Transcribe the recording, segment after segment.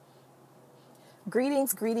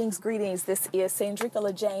Greetings, greetings, greetings. This is Sandrika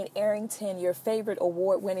LaJane Arrington, your favorite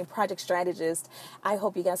award-winning project strategist. I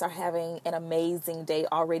hope you guys are having an amazing day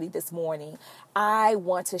already this morning. I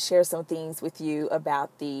want to share some things with you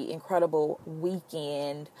about the incredible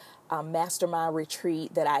weekend mastermind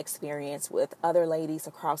retreat that I experienced with other ladies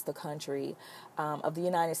across the country of the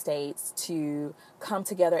United States to come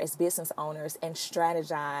together as business owners and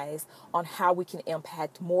strategize on how we can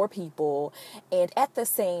impact more people and at the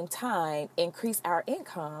same time increase our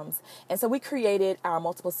incomes. And so we created our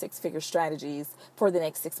multiple six-figure strategies for the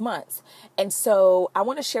next 6 months. And so I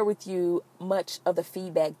want to share with you much of the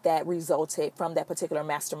feedback that resulted from that particular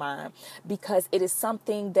mastermind because it is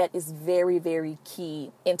something that is very, very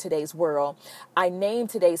key in today's world. I named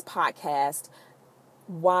today's podcast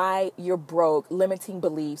Why You're Broke. Limiting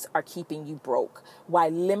beliefs are keeping you broke. Why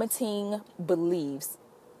limiting beliefs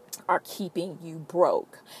are keeping you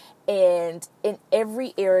broke. And in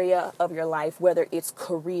every area of your life, whether it's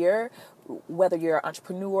career, whether you're an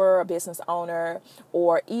entrepreneur, a business owner,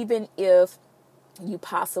 or even if you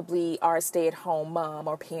possibly are a stay-at-home mom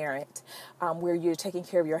or parent where you're taking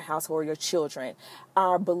care of your household or your children.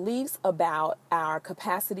 Our beliefs about our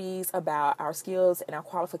capacities, about our skills and our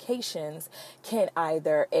qualifications can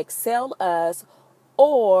either excel us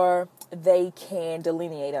or they can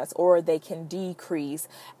delineate us or they can decrease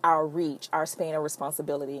our reach, our span of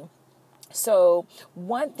responsibility. So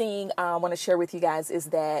one thing I want to share with you guys is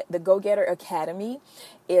that the Go-Getter Academy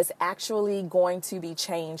is actually going to be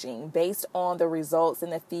changing based on the results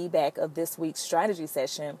and the feedback of this week's strategy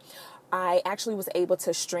session. I actually was able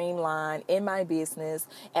to streamline in my business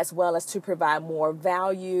as well as to provide more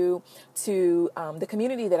value to the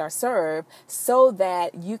community that I serve so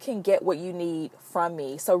that you can get what you need from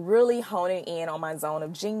me. So really honing in on my zone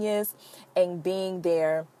of genius and being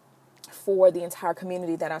there for the entire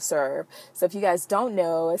community that I serve. So if you guys don't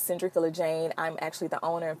know, as Sandrika LaJane, I'm actually the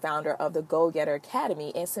owner and founder of the Go-Getter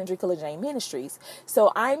Academy and Sandrika LaJane Ministries.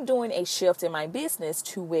 So I'm doing a shift in my business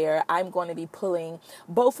to where I'm going to be pulling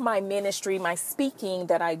both my ministry, my speaking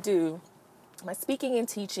that I do, my speaking and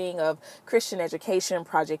teaching of Christian education,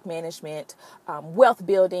 project management, wealth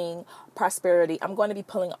building, prosperity. I'm going to be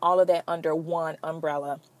pulling all of that under one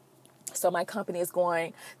umbrella. So my company is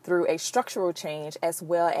going through a structural change as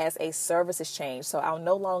well as a services change. So I'll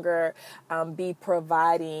no longer be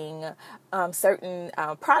providing certain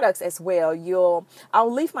products as well.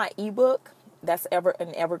 I'll leave my ebook. That's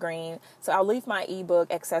an evergreen. So I'll leave my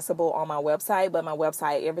ebook accessible on my website, but my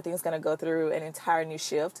website, everything's going to go through an entire new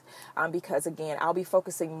shift because again, I'll be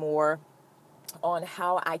focusing more on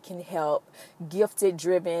how I can help gifted,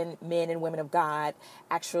 driven men and women of God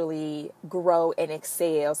actually grow and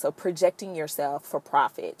excel. So projecting yourself for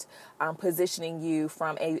profit, positioning you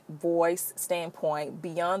from a voice standpoint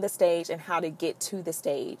beyond the stage and how to get to the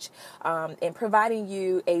stage, and providing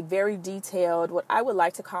you a very detailed, what I would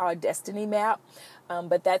like to call a destiny map.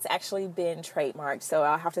 But that's actually been trademarked. So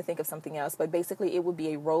I'll have to think of something else. But basically it would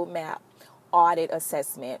be a roadmap audit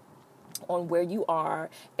assessment on where you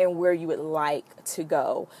are and where you would like to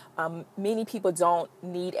go. Many people don't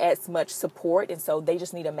need as much support, and so they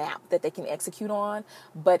just need a map that they can execute on.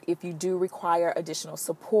 But if you do require additional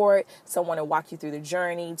support, someone to walk you through the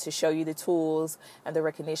journey, to show you the tools and the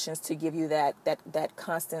recognitions, to give you that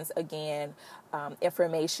constant, again,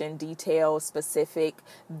 information, detailed, specific,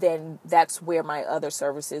 then that's where my other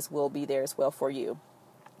services will be there as well for you.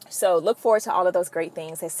 So look forward to all of those great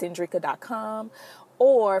things at Sandrika.com.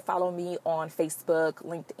 Or follow me on Facebook,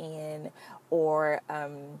 LinkedIn, or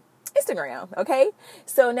Instagram, okay?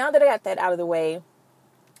 So now that I got that out of the way,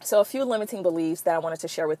 so a few limiting beliefs that I wanted to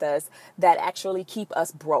share with us that actually keep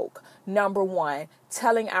us broke. Number one,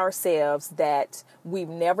 telling ourselves that we've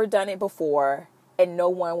never done it before and no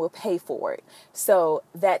one will pay for it. So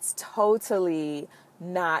that's totally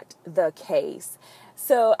not the case.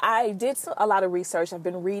 So I did a lot of research. I've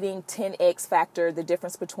been reading 10X Factor, The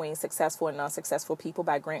Difference Between Successful and Non-Successful People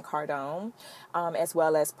by Grant Cardone, as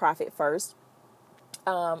well as Profit First.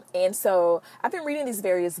 And so I've been reading these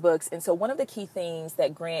various books. And so one of the key things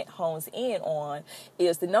that Grant hones in on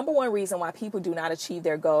is the number one reason why people do not achieve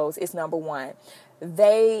their goals is number one,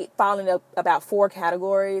 they fall into about 4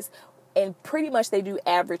 categories. And pretty much they do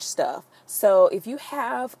average stuff. So if you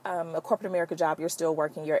have a corporate America job, you're still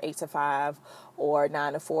working your 8 to 5 or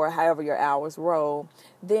 9 to 4, however your hours roll,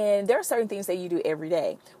 then there are certain things that you do every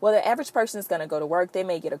day. Well, the average person is going to go to work. They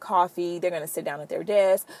may get a coffee. They're going to sit down at their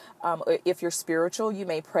desk. If you're spiritual, you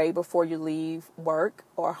may pray before you leave work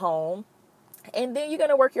or home. And then you're going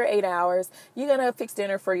to work your 8 hours. You're going to fix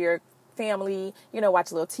dinner for your family,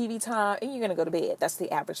 watch a little TV time, and you're going to go to bed. That's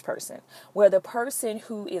the average person. Where the person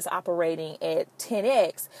who is operating at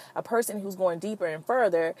 10x, a person who's going deeper and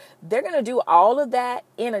further, they're going to do all of that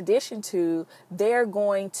in addition to they're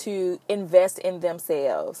going to invest in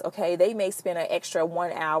themselves. Okay. They may spend an extra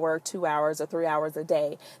 1 hour, 2 hours, or 3 hours a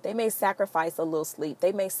day. They may sacrifice a little sleep.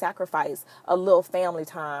 They may sacrifice a little family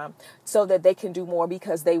time so that they can do more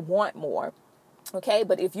because they want more. Okay,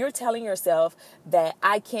 but if you're telling yourself that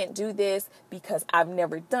I can't do this because I've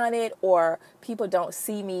never done it or people don't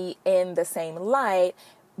see me in the same light,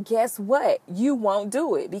 guess what? You won't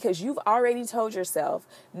do it because you've already told yourself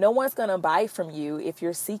no one's going to buy from you if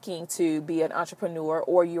you're seeking to be an entrepreneur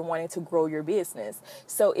or you're wanting to grow your business.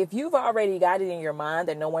 So if you've already got it in your mind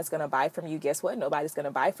that no one's going to buy from you, guess what? Nobody's going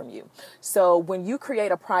to buy from you. So when you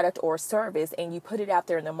create a product or service and you put it out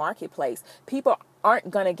there in the marketplace, people aren't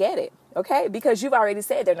going to get it. Okay, because you've already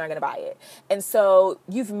said they're not going to buy it. And so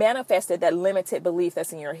you've manifested that limited belief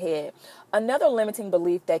that's in your head. Another limiting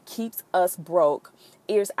belief that keeps us broke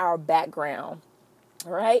is our background.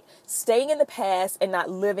 All right. Staying in the past and not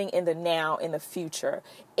living in the now, in the future.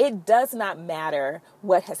 It does not matter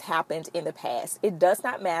what has happened in the past. It does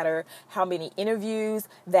not matter how many interviews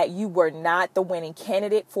that you were not the winning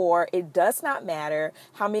candidate for. It does not matter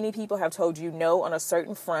how many people have told you no on a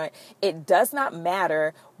certain front. It does not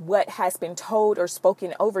matter what has been told or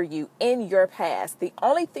spoken over you in your past. The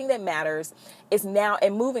only thing that matters is now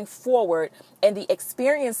and moving forward and the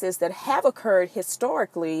experiences that have occurred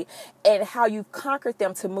historically and how you've conquered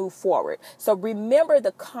them to move forward. So remember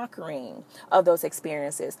the conquering of those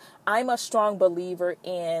experiences. I'm a strong believer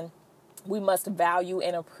in we must value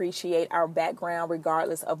and appreciate our background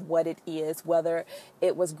regardless of what it is, whether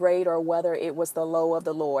it was great or whether it was the low of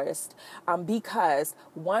the lowest. Because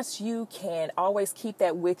once you can always keep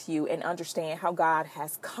that with you and understand how God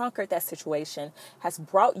has conquered that situation, has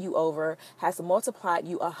brought you over, has multiplied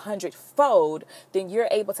you 100-fold, then you're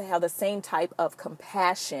able to have the same type of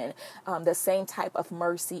compassion, the same type of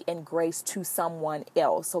mercy and grace to someone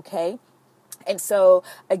else. Okay. And so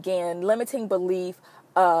again, limiting belief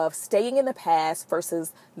of staying in the past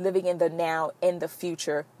versus living in the now and the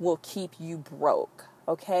future will keep you broke.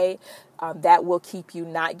 Okay, that will keep you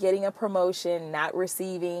not getting a promotion, not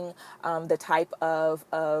receiving the type of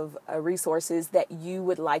resources that you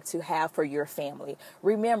would like to have for your family.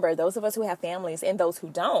 Remember, those of us who have families and those who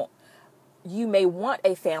don't, you may want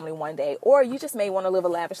a family one day, or you just may want to live a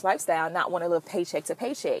lavish lifestyle, not want to live paycheck to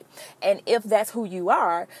paycheck. And if that's who you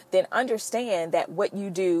are, then understand that what you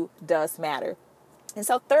do does matter. And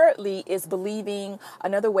so thirdly is believing,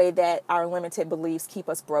 another way that our limited beliefs keep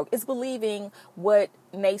us broke is believing what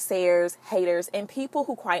naysayers, haters, and people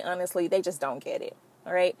who quite honestly, they just don't get it.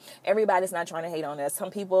 All right. Everybody's not trying to hate on us. Some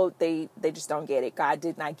people, they just don't get it. God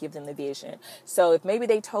did not give them the vision. So if maybe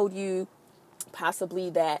they told you possibly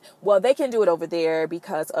that, well, they can do it over there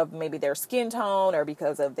because of maybe their skin tone or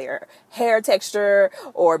because of their hair texture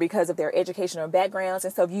or because of their educational backgrounds.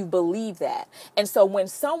 And so you believe that. And so when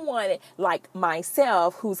someone like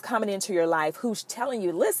myself who's coming into your life, who's telling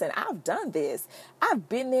you, listen, I've done this. I've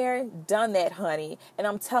been there, done that, honey. And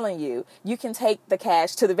I'm telling you, you can take the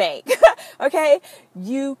cash to the bank. Okay.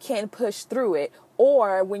 You can push through it.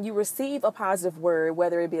 Or when you receive a positive word,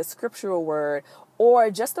 whether it be a scriptural word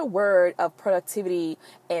or just a word of productivity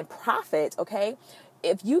and profit, okay?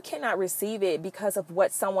 If you cannot receive it because of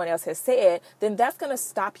what someone else has said, then that's going to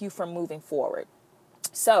stop you from moving forward.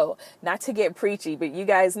 So, not to get preachy, but you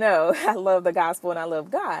guys know I love the gospel and I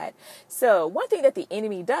love God. So, one thing that the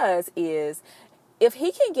enemy does is if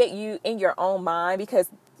he can get you in your own mind,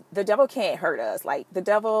 because the devil can't hurt us. Like, the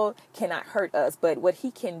devil cannot hurt us. But what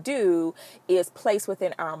he can do is place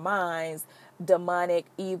within our minds demonic,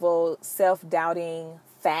 evil, self-doubting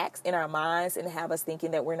facts in our minds and have us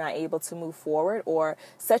thinking that we're not able to move forward, or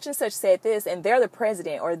such and such said this and they're the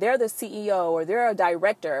president or they're the CEO or they're a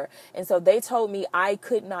director. And so they told me I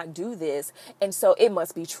could not do this. And so it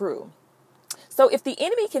must be true. So if the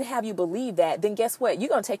enemy can have you believe that, then guess what? You're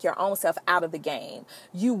going to take your own self out of the game.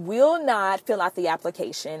 You will not fill out the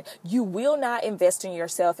application. You will not invest in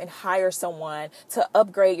yourself and hire someone to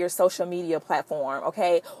upgrade your social media platform,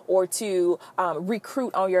 okay? Or to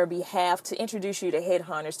recruit on your behalf, to introduce you to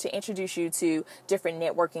headhunters, to introduce you to different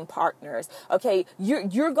networking partners, okay?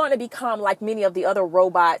 You're going to become like many of the other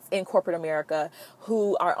robots in corporate America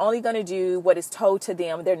who are only going to do what is told to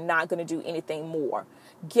them. They're not going to do anything more.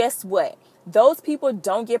 Guess what? Those Those people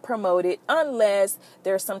don't get promoted unless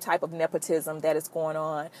there's some type of nepotism that is going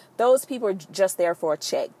on. Those people are just there for a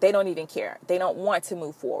check. They don't even care. They don't want to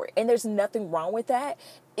move forward. And there's nothing wrong with that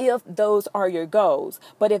if those are your goals.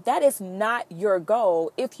 But if that is not your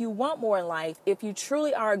goal, if you want more in life, if you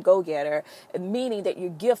truly are a go-getter, meaning that you're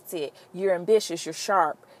gifted, you're ambitious, you're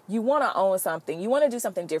sharp, you want to own something, you want to do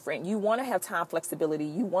something different, you want to have time flexibility,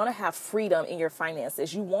 you want to have freedom in your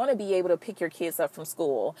finances, you want to be able to pick your kids up from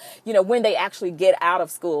school, when they actually get out of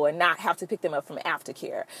school and not have to pick them up from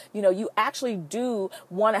aftercare. You actually do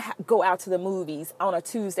want to go out to the movies on a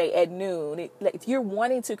Tuesday at noon. If you're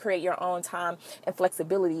wanting to create your own time and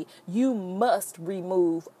flexibility, you must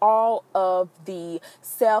remove all of the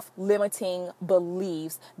self-limiting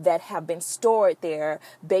beliefs that have been stored there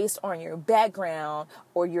based on your background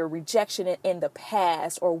or your rejection in the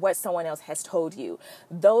past or what someone else has told you.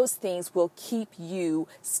 Those things will keep you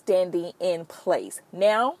standing in place.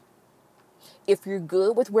 Now, if you're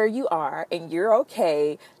good with where you are and you're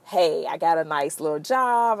okay, hey, I got a nice little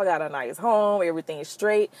job, I got a nice home, everything is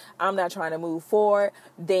straight, I'm not trying to move forward,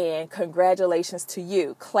 then congratulations to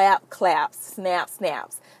you. Clap, claps, snap,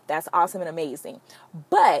 snaps. That's awesome and amazing.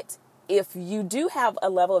 But if you do have a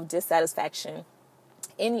level of dissatisfaction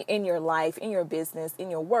in your life, in your business,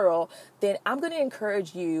 in your world, then I'm going to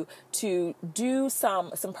encourage you to do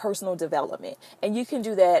some personal development. And you can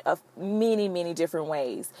do that of many, many different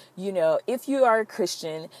ways. If you are a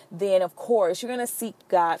Christian, then of course, you're going to seek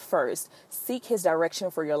God first. Seek his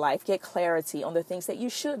direction for your life. Get clarity on the things that you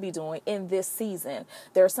should be doing in this season.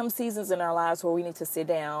 There are some seasons in our lives where we need to sit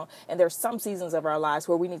down, and there are some seasons of our lives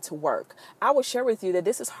where we need to work. I will share with you that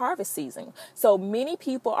this is harvest season. So many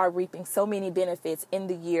people are reaping so many benefits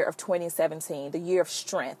in the year of 2017, the year of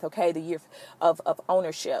strength, okay, the year of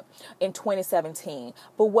ownership in 2017.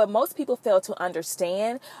 But what most people fail to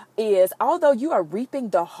understand is, although you are reaping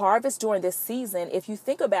the harvest during this season, if you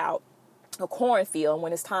think about a cornfield,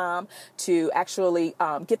 when it's time to actually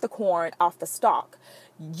get the corn off the stalk,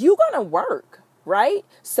 you're going to work. Right?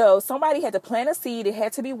 So somebody had to plant a seed. It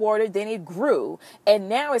had to be watered. Then it grew. And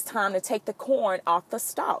now it's time to take the corn off the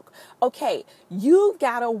stalk. Okay. You've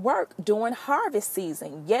got to work during harvest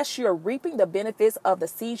season. Yes, you're reaping the benefits of the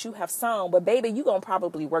seeds you have sown, but baby, you're going to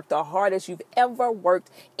probably work the hardest you've ever worked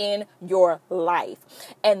in your life.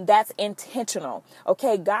 And that's intentional.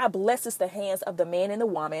 Okay. God blesses the hands of the man and the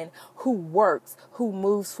woman who works, who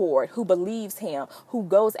moves forward, who believes him, who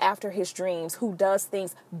goes after his dreams, who does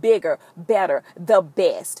things bigger, better, the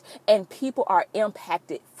best, and people are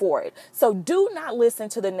impacted for it. So do not listen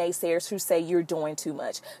to the naysayers who say you're doing too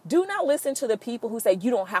much. Do not listen to the people who say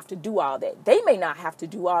you don't have to do all that. They may not have to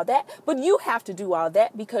do all that, but you have to do all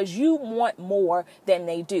that because you want more than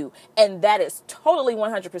they do. And that is totally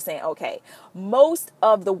 100% okay. Most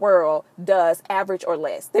of the world does average or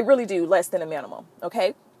less. They really do less than a minimum.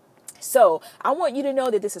 Okay. So I want you to know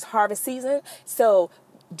that this is harvest season. So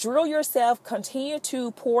drill yourself, continue to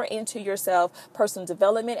pour into yourself personal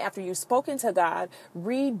development after you've spoken to God,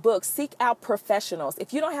 read books, seek out professionals.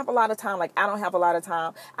 If you don't have a lot of time, like I don't have a lot of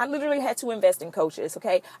time, I literally had to invest in coaches.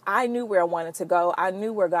 Okay. I knew where I wanted to go. I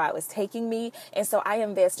knew where God was taking me. And so I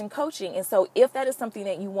invest in coaching. And so if that is something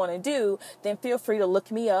that you want to do, then feel free to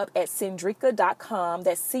look me up at Cindrika.com.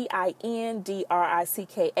 That's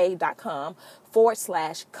CINDRICKA.com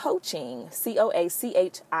 /coaching, COACHING,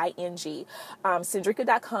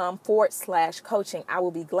 Cindrika.com /coaching. I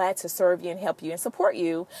will be glad to serve you and help you and support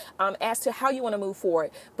you as to how you want to move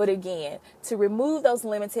forward. But again, to remove those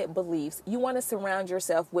limited beliefs, you want to surround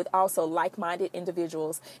yourself with also like-minded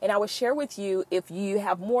individuals. And I will share with you, if you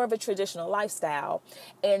have more of a traditional lifestyle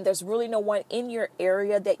and there's really no one in your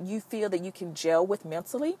area that you feel that you can gel with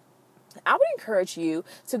mentally, I would encourage you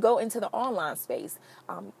to go into the online space.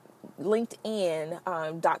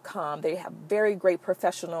 LinkedIn.com. They have very great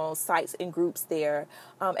professional sites and groups there,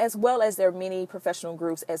 as well as there are many professional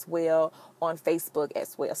groups as well on Facebook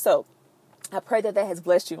as well. So I pray that has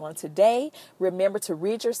blessed you on today. Remember to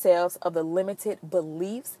rid yourselves of the limited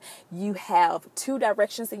beliefs. You have two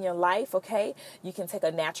directions in your life, okay? You can take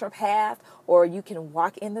a natural path or you can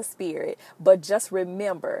walk in the spirit. But just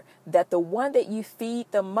remember that the one that you feed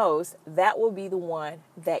the most, that will be the one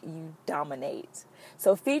that you dominate.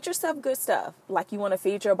 So feed yourself good stuff, like you want to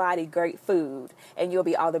feed your body great food, and you'll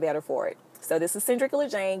be all the better for it. So this is Cindrika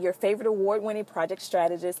LaJane, your favorite award-winning project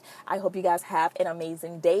strategist. I hope you guys have an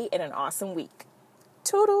amazing day and an awesome week.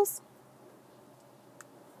 Toodles.